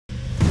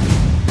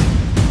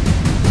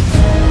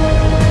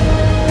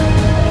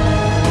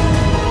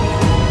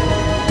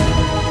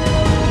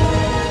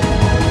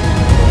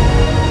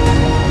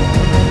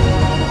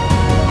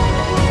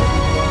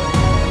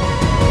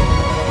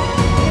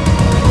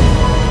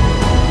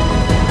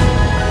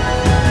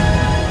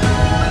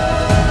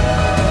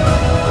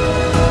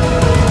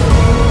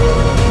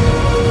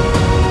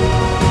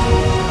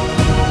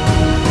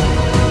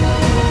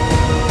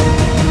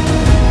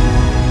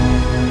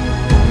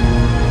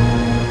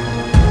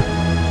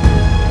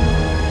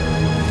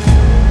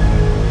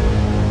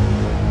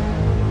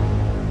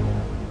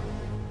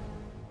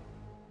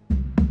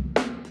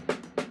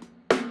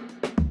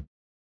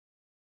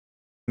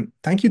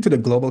thank you to the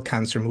Global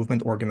Cancer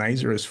Movement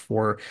organizers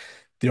for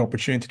the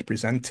opportunity to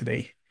present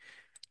today.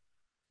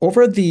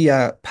 Over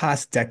the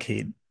past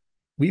decade,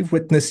 we've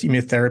witnessed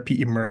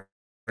immunotherapy emerge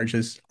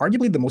as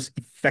arguably the most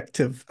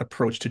effective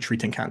approach to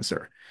treating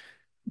cancer.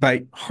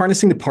 By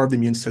harnessing the power of the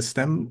immune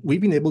system,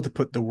 we've been able to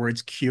put the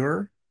words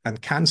cure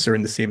and cancer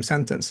in the same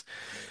sentence.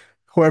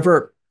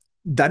 However,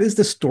 that is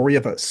the story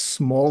of a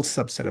small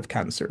subset of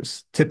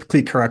cancers,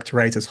 typically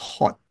characterized as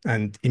hot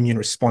and immune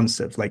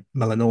responsive, like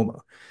melanoma.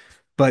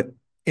 But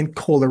in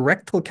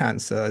colorectal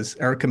cancer, as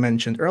Erica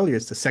mentioned earlier,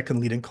 it's the second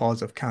leading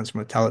cause of cancer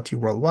mortality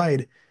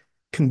worldwide.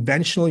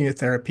 Conventional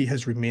immunotherapy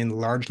has remained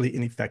largely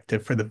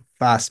ineffective for the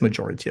vast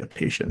majority of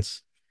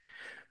patients.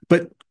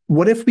 But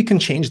what if we can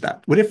change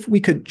that? What if we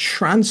could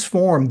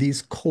transform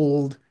these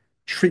cold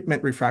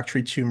treatment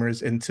refractory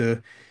tumors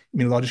into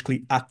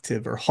immunologically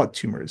active or hot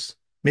tumors,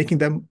 making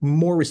them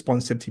more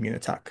responsive to immune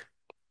attack?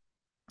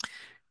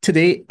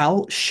 Today,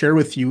 I'll share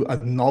with you a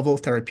novel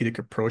therapeutic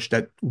approach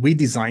that we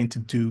designed to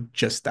do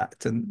just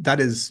that, and that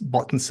is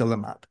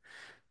Botensilimab,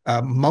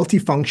 a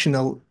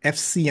multifunctional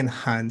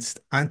Fc-enhanced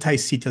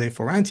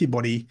anti-CTLA-4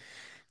 antibody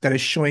that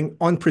is showing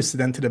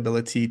unprecedented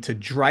ability to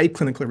drive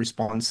clinical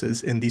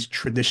responses in these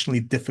traditionally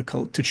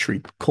difficult to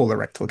treat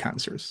colorectal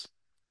cancers.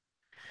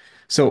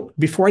 So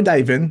before I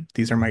dive in,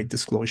 these are my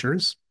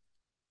disclosures.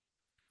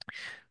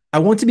 I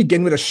want to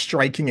begin with a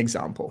striking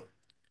example.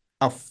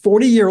 A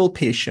 40-year-old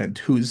patient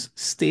whose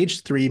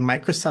stage 3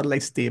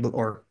 microsatellite-stable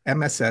or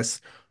MSS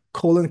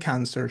colon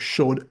cancer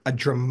showed a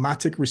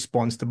dramatic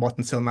response to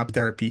botensilimab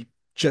therapy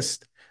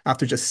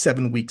after just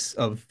 7 weeks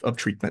of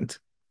treatment.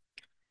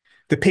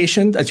 The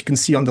patient, as you can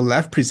see on the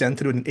left,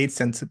 presented with an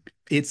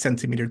 8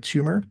 centimeter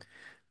tumor.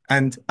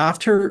 And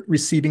after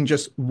receiving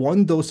just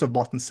one dose of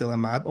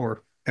botensilimab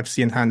or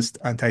Fc-enhanced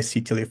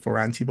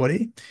anti-CTLA-4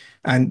 antibody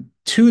and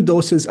 2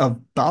 doses of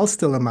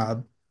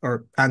balstilimab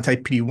or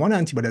anti-PD-1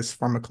 antibody that's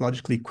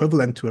pharmacologically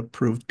equivalent to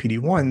approved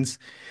PD-1s,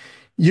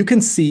 you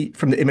can see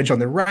from the image on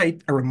the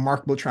right a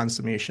remarkable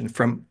transformation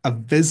from a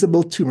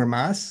visible tumor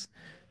mass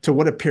to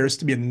what appears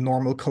to be a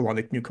normal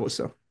colonic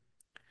mucosa.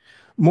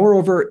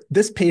 Moreover,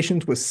 this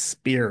patient was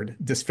spared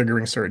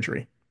disfiguring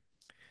surgery.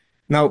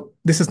 Now,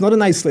 this is not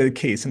an isolated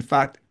case. In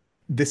fact,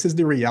 this is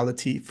the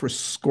reality for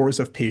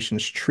scores of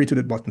patients treated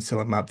with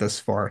botensilimab thus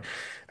far,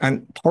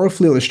 and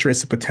powerfully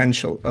illustrates the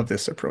potential of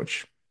this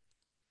approach.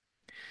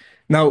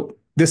 Now,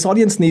 this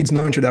audience needs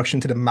no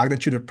introduction to the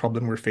magnitude of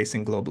problem we're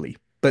facing globally,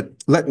 but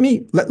let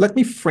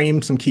me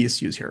frame some key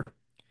issues here.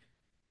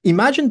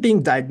 Imagine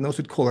being diagnosed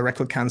with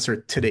colorectal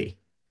cancer today.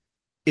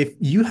 If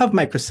you have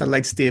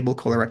microsatellite-stable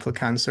colorectal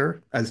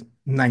cancer, as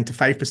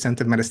 95%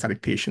 of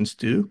metastatic patients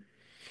do,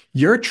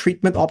 your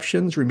treatment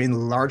options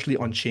remain largely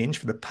unchanged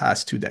for the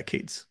past 2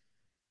 decades.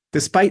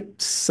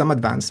 Despite some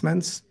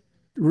advancements,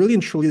 really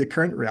and truly, the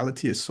current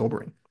reality is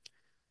sobering.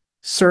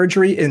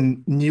 Surgery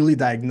in newly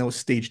diagnosed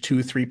stage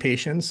 2-3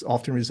 patients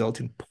often result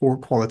in poor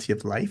quality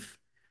of life,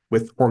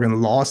 with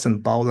organ loss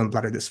and bowel and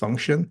bladder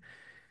dysfunction.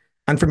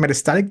 And for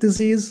metastatic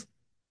disease,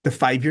 the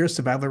 5-year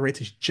survival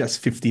rate is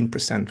just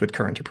 15% with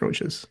current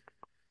approaches.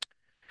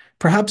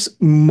 Perhaps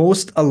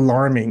most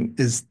alarming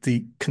is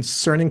the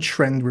concerning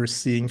trend we're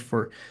seeing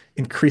for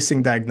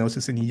increasing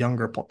diagnosis in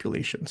younger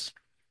populations.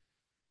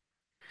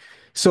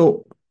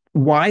 So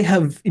why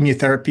have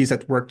immunotherapies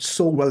that worked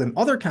so well in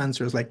other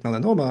cancers like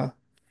melanoma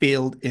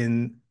failed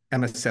in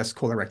MSS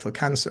colorectal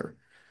cancer?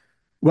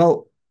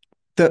 Well,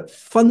 the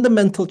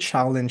fundamental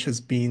challenge has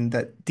been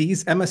that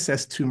these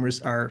MSS tumors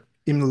are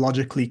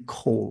immunologically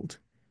cold.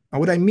 And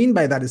what I mean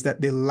by that is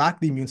that they lack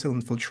the immune cell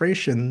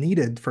infiltration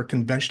needed for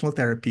conventional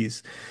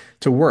therapies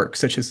to work,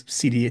 such as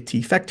CD8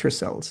 T effector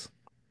cells.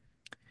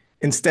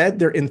 Instead,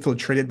 they're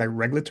infiltrated by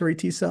regulatory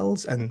T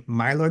cells and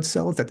myeloid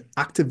cells that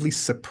actively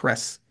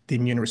suppress the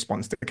immune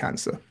response to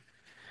cancer.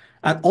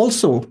 And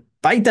also,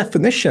 by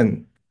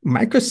definition,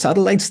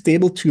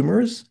 microsatellite-stable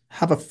tumors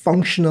have a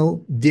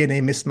functional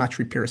DNA mismatch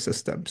repair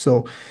system.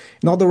 So,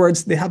 in other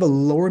words, they have a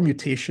lower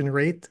mutation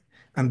rate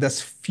and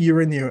thus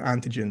fewer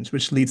neoantigens,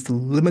 which leads to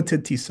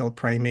limited T cell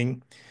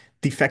priming,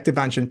 defective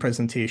antigen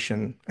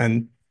presentation,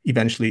 and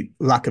eventually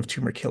lack of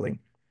tumor killing.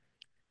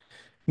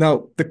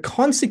 Now, the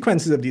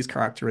consequences of these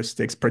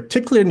characteristics,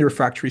 particularly in the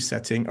refractory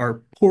setting,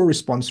 are poor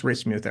response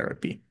rates to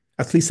immunotherapy,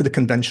 at least to the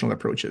conventional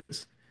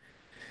approaches.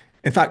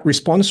 In fact,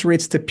 response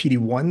rates to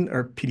PD-1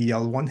 or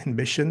PD-L1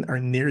 inhibition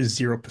are near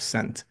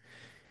 0%.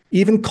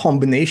 Even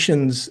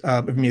combinations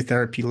of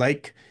immunotherapy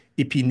like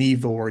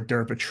Ipi-Nivo or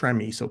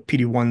Durva-Tremi, so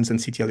PD-1s and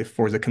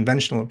CTLA-4s, the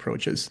conventional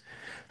approaches,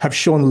 have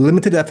shown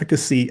limited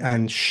efficacy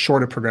and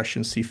shorter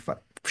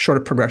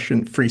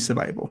progression-free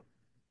survival.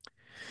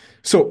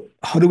 So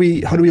how do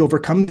we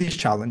overcome these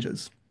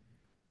challenges?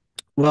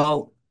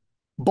 Well,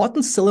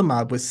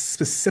 botensilimab was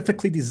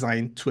specifically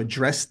designed to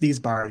address these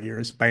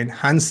barriers by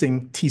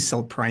enhancing T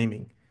cell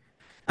priming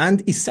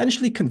and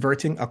essentially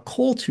converting a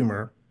cold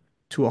tumor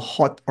to a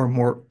hot or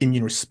more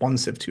immune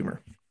responsive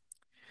tumor.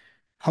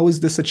 How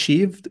is this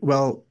achieved?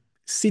 Well,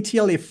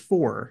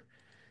 CTLA-4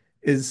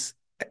 is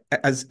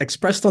as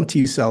expressed on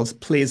T cells,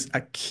 plays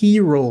a key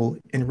role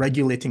in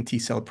regulating T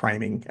cell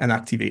priming and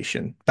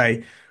activation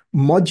by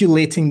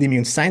modulating the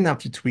immune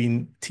synapse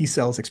between T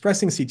cells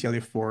expressing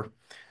CTLA4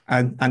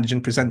 and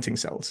antigen presenting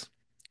cells.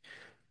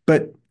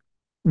 But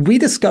we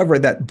discovered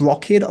that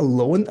blockade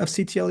alone of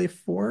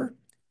CTLA4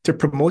 to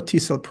promote T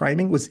cell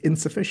priming was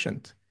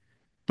insufficient,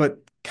 but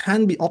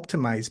can be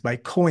optimized by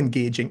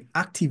co-engaging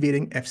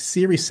activating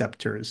Fc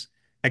receptors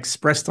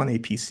expressed on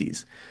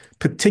APCs,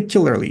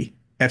 particularly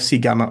Fc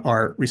gamma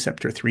R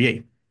receptor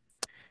 3A.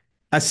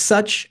 As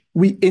such,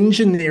 we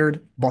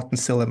engineered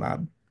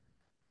botensilimab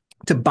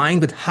to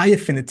bind with high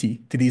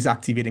affinity to these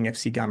activating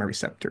Fc gamma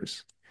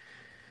receptors.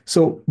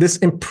 So this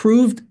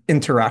improved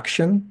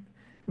interaction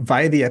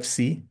via the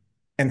Fc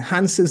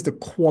enhances the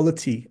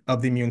quality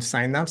of the immune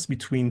synapse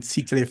between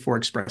CTLA4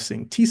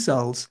 expressing T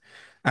cells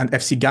and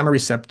Fc gamma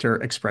receptor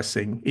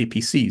expressing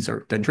APCs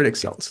or dendritic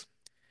cells.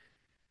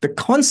 The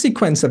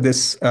consequence of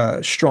this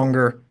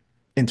stronger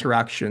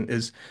interaction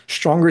is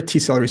stronger T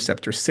cell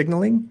receptor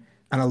signaling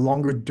and a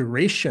longer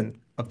duration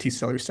of T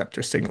cell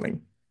receptor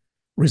signaling,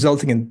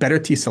 resulting in better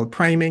T cell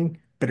priming,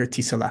 better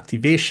T cell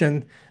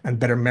activation, and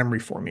better memory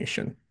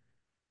formation.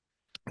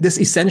 This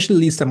essentially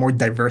leads to a more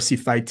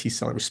diversified T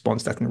cell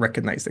response that can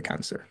recognize the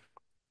cancer.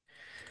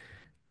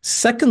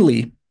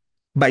 Secondly,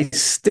 by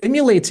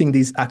stimulating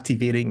these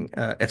activating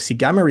Fc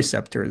gamma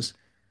receptors,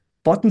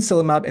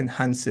 botensilimab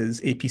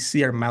enhances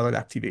APC or myeloid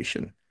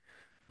activation,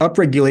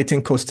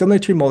 upregulating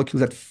co-stimulatory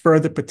molecules that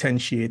further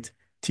potentiate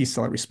T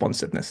cell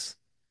responsiveness.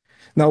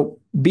 Now,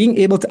 being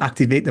able to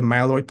activate the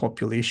myeloid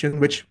population,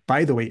 which,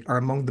 by the way, are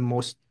among the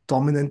most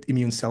dominant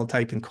immune cell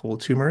type in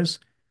cold tumors,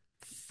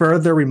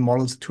 further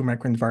remodels the tumor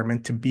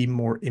microenvironment to be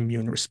more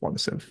immune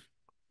responsive.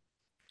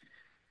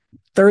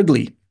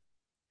 Thirdly,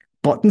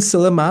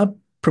 botensilimab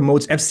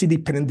promotes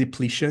Fc-dependent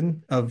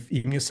depletion of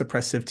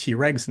immunosuppressive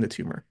Tregs in the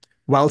tumor,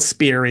 while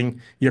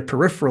sparing your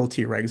peripheral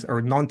Tregs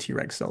or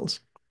non-Treg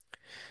cells.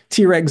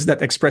 Tregs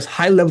that express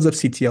high levels of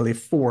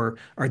CTLA4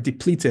 are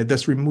depleted,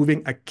 thus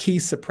removing a key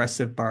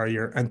suppressive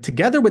barrier, and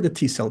together with the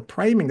T cell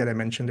priming that I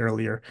mentioned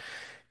earlier,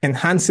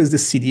 enhances the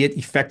CD8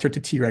 effector to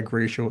Treg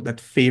ratio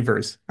that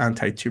favors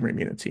anti-tumor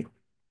immunity.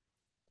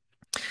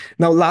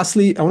 Now,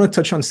 lastly, I want to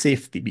touch on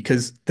safety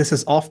because this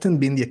has often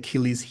been the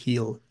Achilles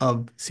heel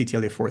of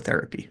CTLA4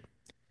 therapy.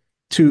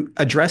 To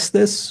address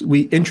this,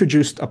 we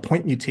introduced a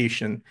point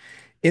mutation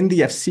in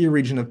the Fc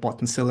region of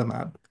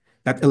botensilimab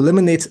that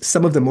eliminates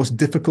some of the most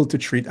difficult to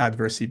treat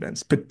adverse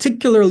events,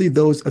 particularly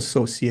those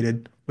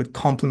associated with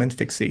complement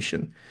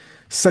fixation,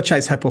 such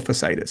as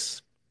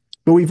hypophysitis.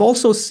 But we've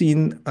also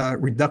seen a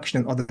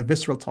reduction in other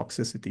visceral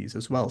toxicities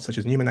as well, such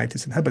as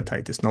pneumonitis and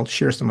hepatitis, and I'll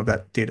share some of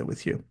that data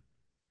with you.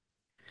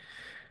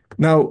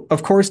 Now,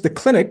 of course, the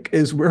clinic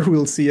is where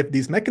we'll see if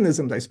these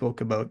mechanisms I spoke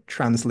about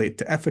translate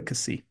to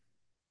efficacy.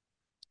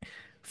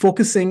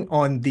 Focusing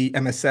on the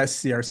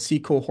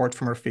MSS-CRC cohort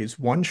from our phase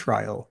 1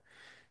 trial,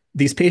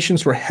 these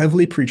patients were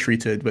heavily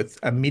pretreated with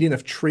a median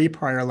of 3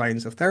 prior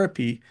lines of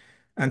therapy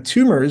and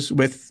tumors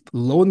with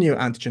low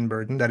neoantigen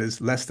burden, that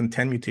is less than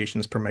 10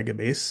 mutations per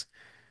megabase.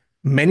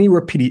 Many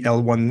were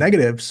PD-L1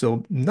 negative,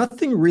 so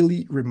nothing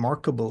really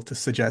remarkable to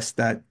suggest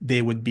that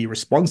they would be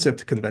responsive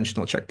to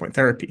conventional checkpoint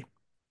therapy.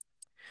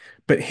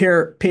 But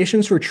here,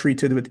 patients were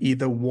treated with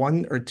either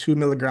 1 or 2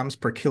 milligrams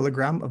per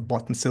kilogram of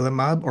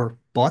botensilimab or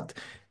BOT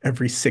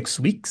every 6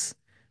 weeks,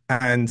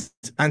 and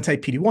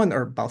anti-PD-1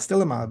 or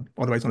balstilimab,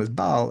 otherwise known as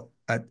BAL,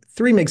 at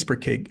 3 mg per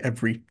kg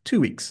every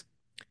 2 weeks.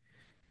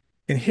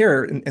 And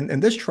here, in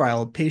this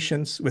trial,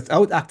 patients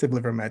without active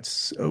liver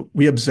mets,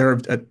 we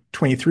observed a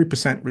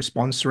 23%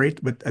 response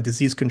rate with a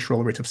disease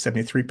control rate of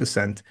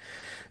 73%,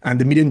 and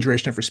the median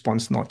duration of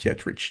response not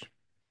yet reached.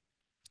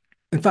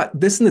 In fact,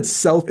 this in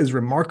itself is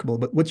remarkable,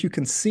 but what you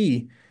can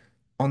see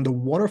on the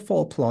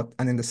waterfall plot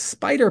and in the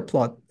spider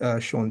plot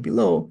shown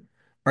below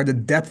are the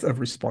depth of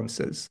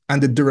responses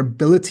and the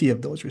durability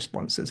of those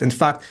responses. In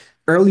fact,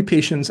 early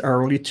patients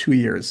are only 2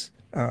 years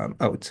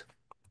out.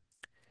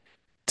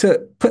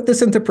 To put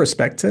this into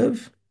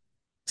perspective,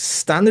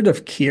 standard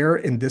of care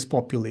in this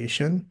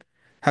population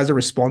has a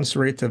response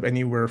rate of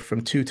anywhere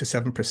from 2 to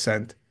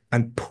 7%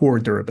 and poor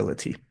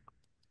durability.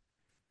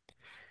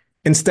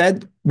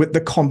 Instead, with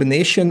the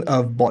combination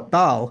of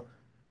BOT/BAL,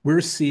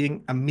 we're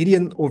seeing a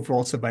median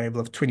overall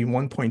survival of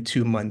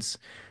 21.2 months,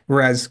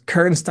 whereas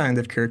current standard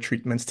of care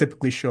treatments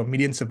typically show a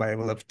median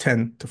survival of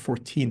 10 to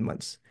 14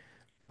 months.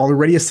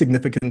 Already a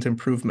significant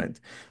improvement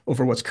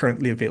over what's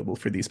currently available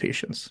for these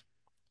patients.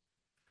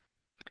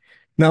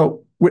 Now,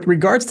 with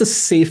regards to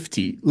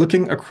safety,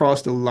 looking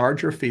across the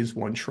larger phase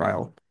 1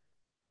 trial,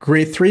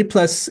 grade 3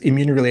 plus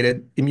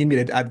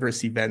immune-mediated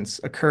adverse events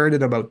occurred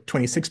in about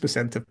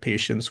 26% of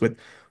patients, with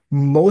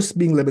most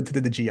being limited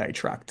to the GI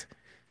tract,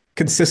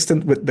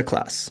 consistent with the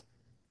class.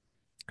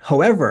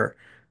 However,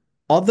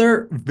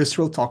 other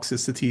visceral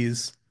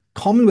toxicities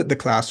common with the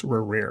class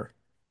were rare,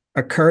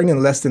 occurring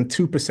in less than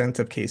 2%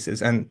 of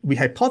cases, and we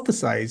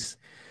hypothesize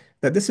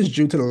that this is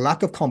due to the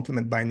lack of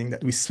complement binding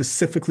that we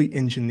specifically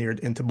engineered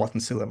into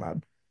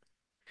botensilimab.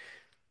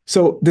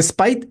 So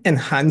despite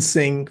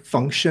enhancing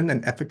function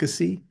and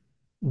efficacy,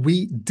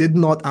 we did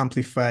not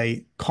amplify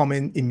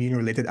common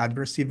immune-related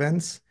adverse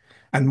events,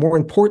 and more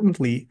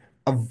importantly,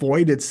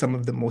 avoided some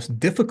of the most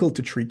difficult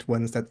to treat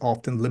ones that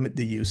often limit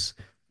the use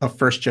of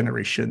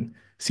first-generation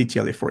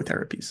CTLA-4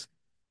 therapies.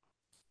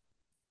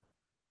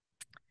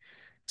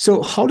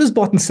 So how does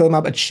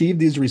botensilimab achieve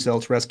these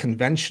results, whereas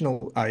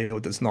conventional IO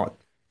does not?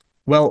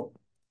 Well,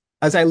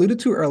 as I alluded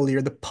to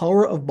earlier, the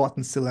power of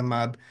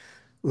botensilimab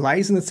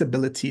lies in its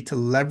ability to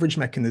leverage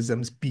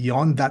mechanisms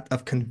beyond that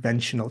of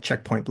conventional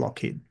checkpoint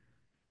blockade.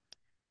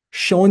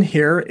 Shown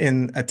here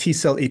in a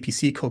T-cell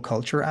APC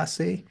co-culture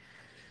assay,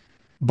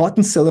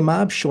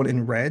 botensilimab, shown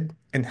in red,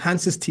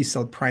 enhances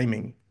T-cell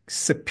priming,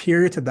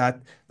 superior to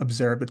that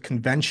observed with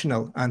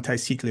conventional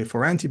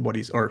anti-CTLA-4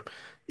 antibodies or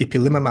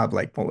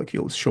ipilimumab-like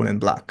molecules, shown in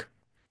black,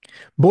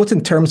 both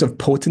in terms of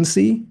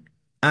potency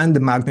and the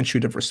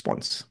magnitude of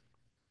response.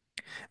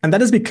 And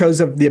that is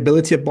because of the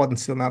ability of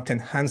botensilimab to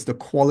enhance the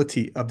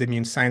quality of the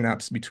immune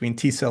synapse between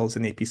T cells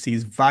and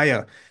APCs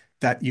via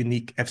that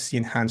unique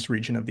Fc-enhanced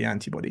region of the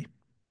antibody.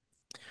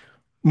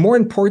 More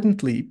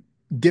importantly,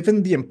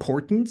 given the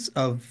importance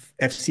of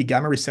Fc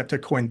gamma receptor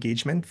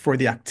co-engagement for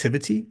the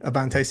activity of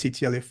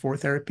anti-CTLA-4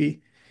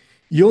 therapy,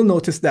 you'll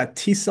notice that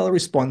T cell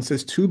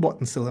responses to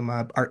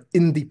botensilimab are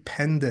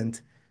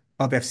independent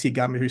of Fc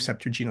gamma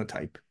receptor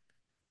genotype,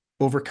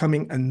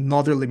 overcoming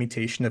another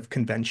limitation of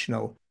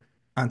conventional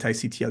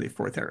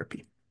anti-CTLA-4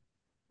 therapy.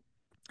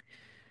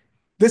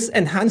 This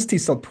enhanced T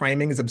cell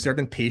priming is observed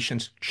in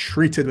patients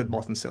treated with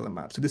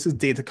botensilimab. So this is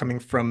data coming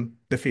from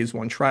the phase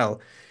 1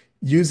 trial.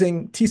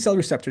 Using T cell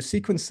receptor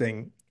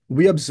sequencing,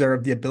 we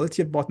observed the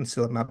ability of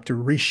botensilimab to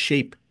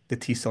reshape the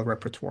T cell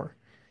repertoire,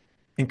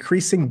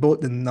 increasing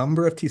both the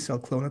number of T cell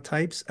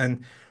clonotypes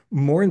and,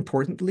 more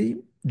importantly,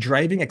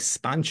 driving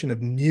expansion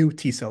of new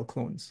T cell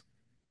clones.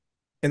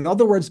 In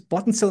other words,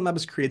 botensilimab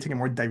is creating a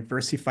more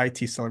diversified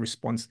T cell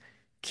response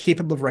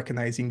capable of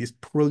recognizing these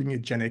poorly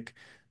immunogenic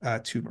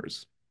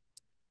tumors.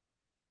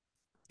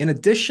 In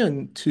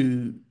addition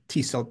to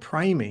T cell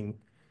priming,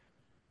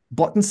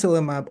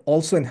 botensilimab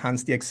also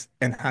enhanced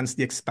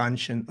the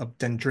expansion of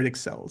dendritic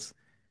cells,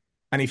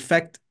 an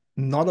effect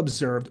not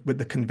observed with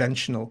the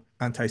conventional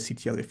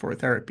anti-CTLA-4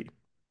 therapy,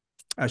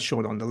 as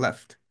shown on the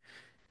left.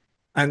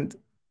 And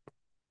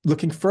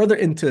looking further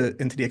into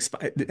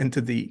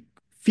the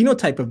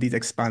phenotype of these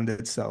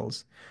expanded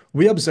cells,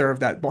 we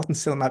observe that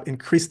botensilimab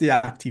increased the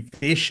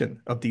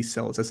activation of these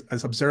cells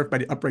as observed by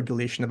the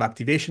upregulation of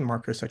activation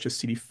markers such as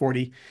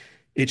CD40,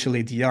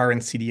 HLA-DR,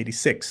 and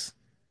CD86,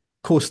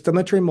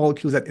 co-stimulatory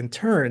molecules that in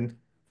turn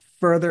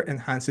further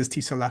enhances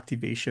T cell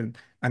activation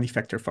and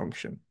effector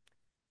function.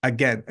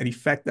 Again, an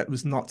effect that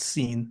was not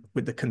seen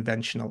with the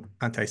conventional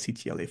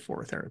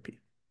anti-CTLA-4 therapy.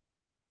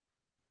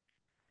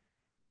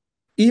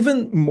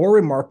 Even more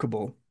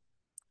remarkable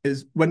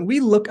is when we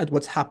look at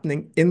what's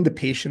happening in the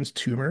patient's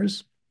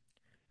tumors,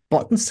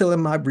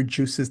 botensilimab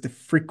reduces the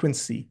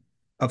frequency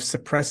of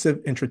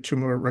suppressive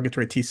intratumoral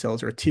regulatory T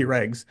cells, or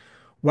Tregs,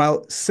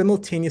 while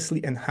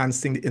simultaneously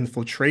enhancing the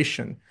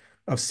infiltration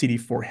of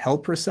CD4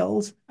 helper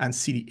cells and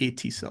CD8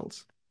 T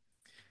cells.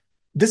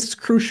 This is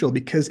crucial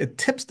because it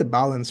tips the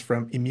balance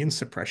from immune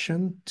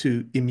suppression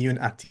to immune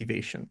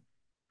activation.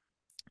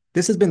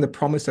 This has been the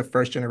promise of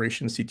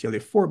first-generation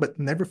CTLA-4, but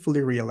never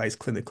fully realized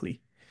clinically.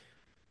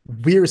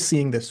 We're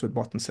seeing this with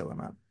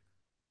botensilimab.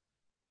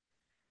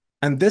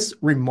 And this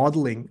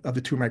remodeling of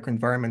the tumor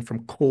microenvironment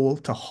from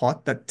cold to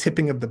hot, that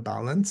tipping of the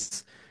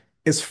balance,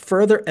 is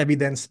further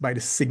evidenced by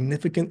the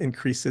significant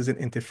increases in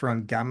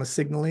interferon gamma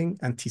signaling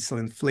and T cell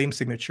inflame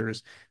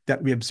signatures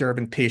that we observe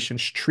in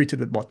patients treated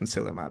with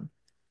botensilimab.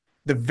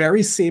 The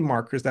very same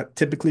markers that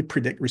typically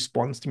predict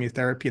response to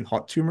immunotherapy in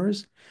hot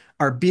tumors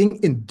are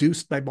being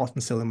induced by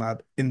botensilimab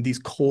in these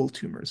cold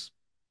tumors.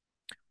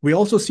 We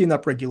also see an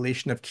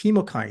upregulation of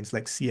chemokines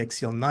like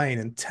CXCL9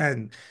 and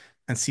 10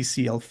 and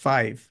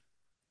CCL5,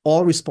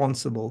 all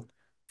responsible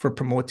for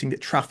promoting the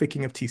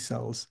trafficking of T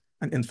cells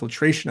and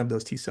infiltration of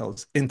those T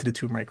cells into the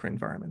tumor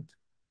microenvironment.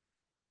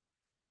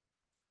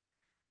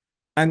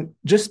 And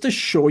just to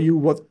show you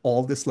what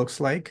all this looks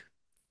like,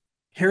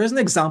 here is an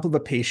example of a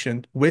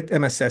patient with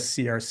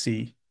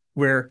MSS-CRC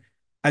where,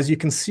 as you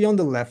can see on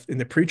the left in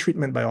the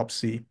pretreatment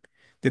biopsy,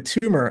 the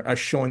tumor, as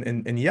shown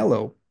in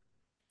yellow,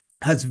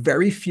 has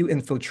very few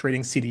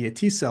infiltrating CD8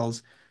 T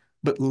cells,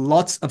 but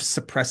lots of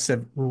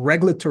suppressive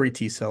regulatory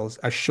T cells,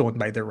 as shown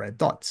by the red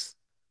dots.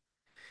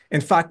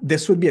 In fact,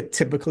 this would be a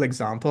typical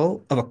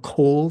example of a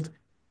cold,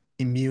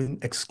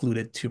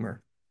 immune-excluded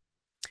tumor.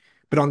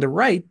 But on the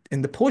right,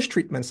 in the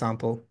post-treatment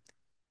sample,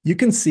 you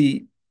can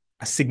see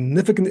a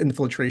significant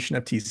infiltration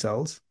of T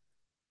cells,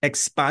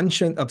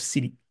 expansion of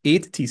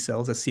CD8 T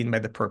cells, as seen by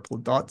the purple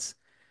dots,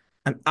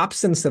 an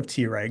absence of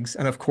Tregs,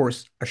 and of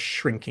course, a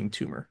shrinking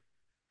tumor.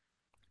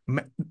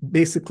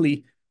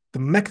 Basically, the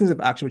mechanisms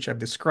of action which I've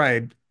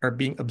described are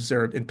being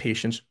observed in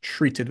patients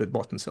treated with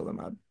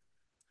botensilimab,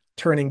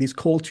 turning these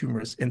cold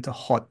tumors into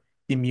hot,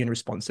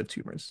 immune-responsive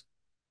tumors.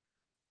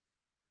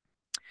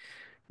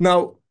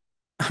 Now,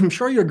 I'm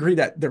sure you agree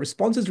that the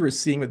responses we're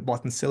seeing with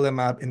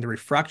botensilimab in the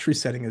refractory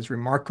setting is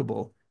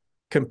remarkable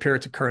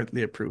compared to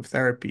currently approved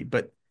therapy.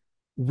 But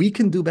We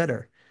can do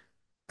better.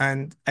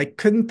 And I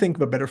couldn't think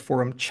of a better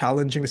forum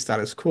challenging the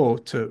status quo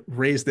to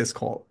raise this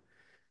call.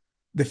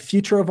 The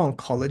future of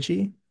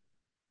oncology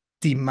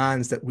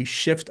demands that we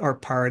shift our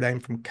paradigm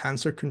from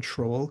cancer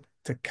control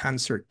to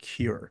cancer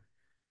cure.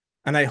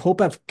 And I hope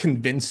I've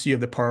convinced you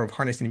of the power of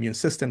harnessing the immune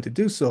system to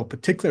do so,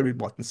 particularly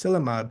with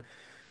botensilimab.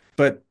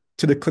 But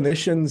to the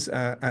clinicians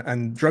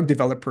and drug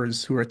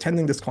developers who are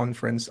attending this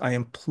conference, I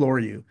implore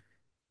you,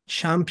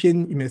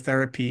 champion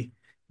immunotherapy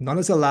not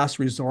as a last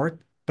resort,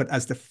 but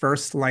as the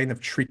first line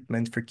of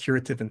treatment for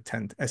curative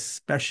intent,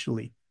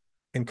 especially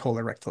in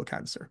colorectal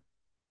cancer.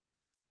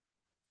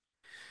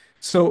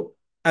 So,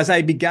 as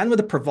I began with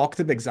a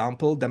provocative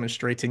example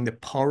demonstrating the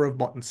power of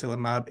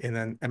botensilimab in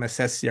an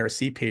MSS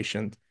CRC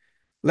patient,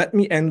 let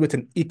me end with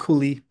an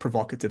equally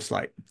provocative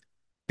slide.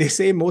 They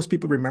say most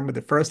people remember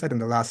the first slide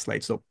and the last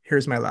slide. So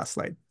here's my last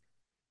slide.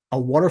 A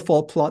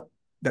waterfall plot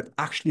that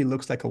actually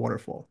looks like a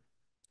waterfall.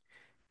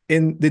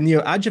 In the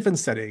neoadjuvant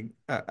setting,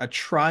 a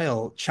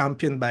trial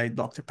championed by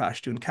Dr.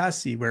 Pashtun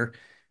Kasi, where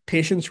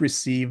patients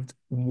received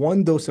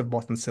one dose of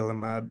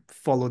botensilimab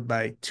followed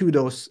by two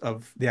doses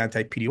of the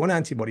anti-PD-1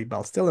 antibody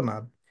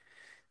balstilimab,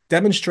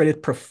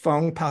 demonstrated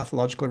profound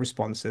pathological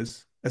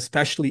responses,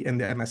 especially in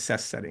the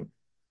MSS setting.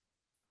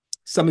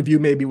 Some of you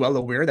may be well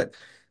aware that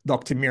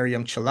Dr.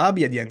 Miriam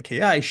Chalabi at the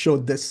NKI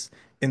showed this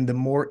in the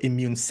more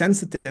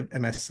immune-sensitive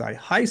MSI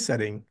high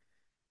setting.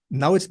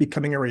 Now it's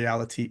becoming a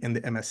reality in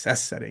the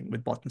MSS setting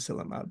with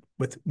botensilimab,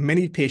 with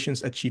many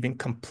patients achieving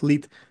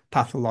complete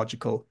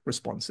pathological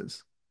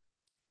responses.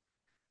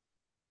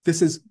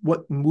 This is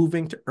what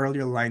moving to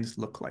earlier lines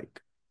look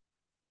like.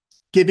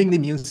 Giving the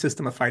immune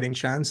system a fighting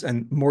chance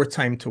and more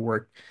time to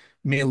work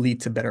may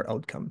lead to better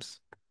outcomes.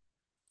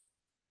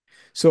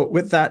 So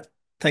with that,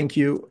 thank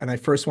you. And I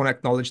first want to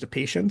acknowledge the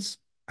patients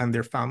and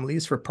their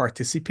families for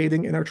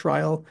participating in our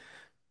trial,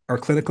 our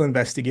clinical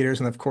investigators,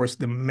 and of course,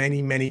 the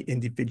many, many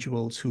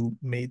individuals who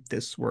made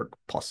this work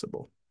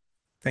possible.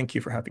 Thank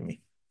you for having me.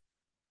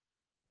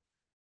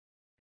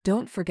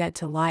 Don't forget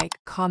to like,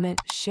 comment,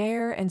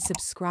 share, and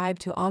subscribe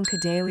to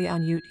OncoDaily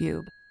on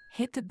YouTube.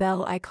 Hit the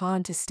bell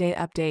icon to stay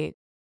updated.